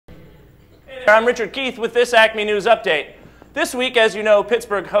I'm Richard Keith with this Acme News Update. This week, as you know,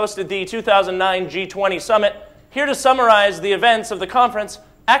 Pittsburgh hosted the 2009 G20 Summit. Here to summarize the events of the conference,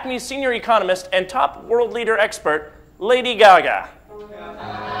 Acme's senior economist and top world leader expert, Lady Gaga.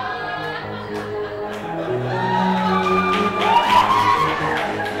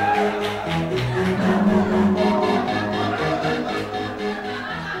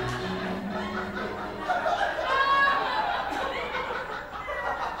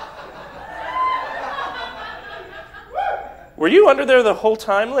 Were you under there the whole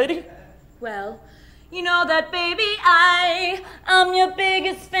time, lady? Well, you know that, baby, I'm your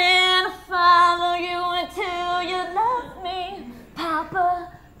biggest fan. I'll follow you until you love me.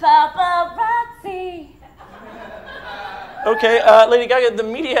 Paparazzi. Okay, Lady Gaga, the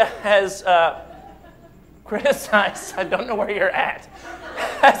media has criticized, I don't know where you're at,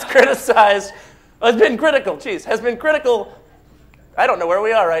 has been critical, I don't know where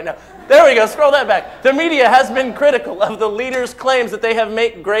we are right now. There we go, scroll that back. The media has been critical of the leaders' claims that they have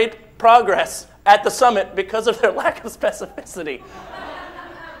made great progress at the summit because of their lack of specificity.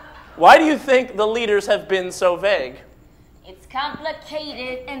 Why do you think the leaders have been so vague? It's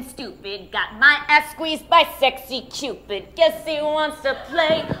complicated and stupid. Got my ass squeezed by sexy Cupid. Guess he wants to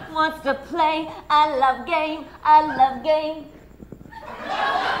play. I love game.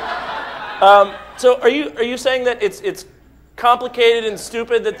 So are you saying that it's complicated and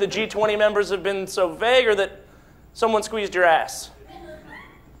stupid that the G20 members have been so vague, or that someone squeezed your ass?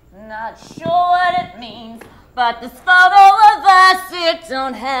 Not sure what it means, but this photo of us, it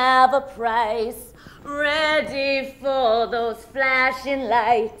don't have a price. Ready for those flashing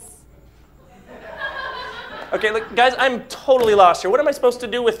lights. Okay, look, guys, I'm totally lost here. What am I supposed to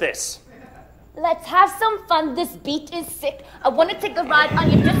do with this? Let's have some fun. This beat is sick. I want to take a ride on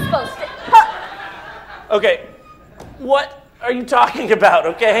your disco stick. Okay, what are you talking about,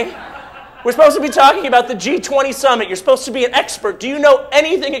 okay? We're supposed to be talking about the G20 summit. You're supposed to be an expert. Do you know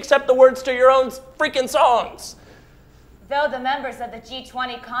anything except the words to your own freaking songs? Though the members of the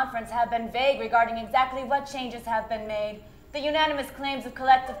G20 conference have been vague regarding exactly what changes have been made, the unanimous claims of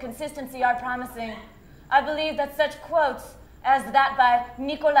collective consistency are promising. I believe that such quotes as that by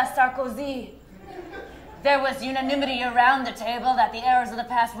Nicolas Sarkozy, "There was unanimity around the table that the errors of the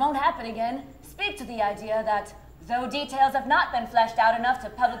past won't happen again," speak to the idea that though details have not been fleshed out enough to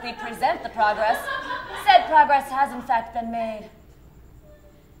publicly present the progress, said progress has in fact been made.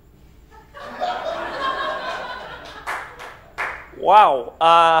 Wow,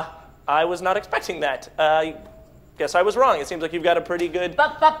 I was not expecting that. Guess I was wrong. It seems like you've got a pretty good...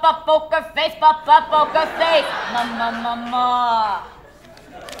 Poker face, poker face, ma.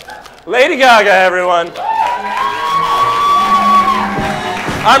 Lady Gaga, everyone.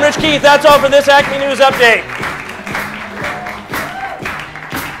 I'm Rich Keith. That's all for this Acme News Update.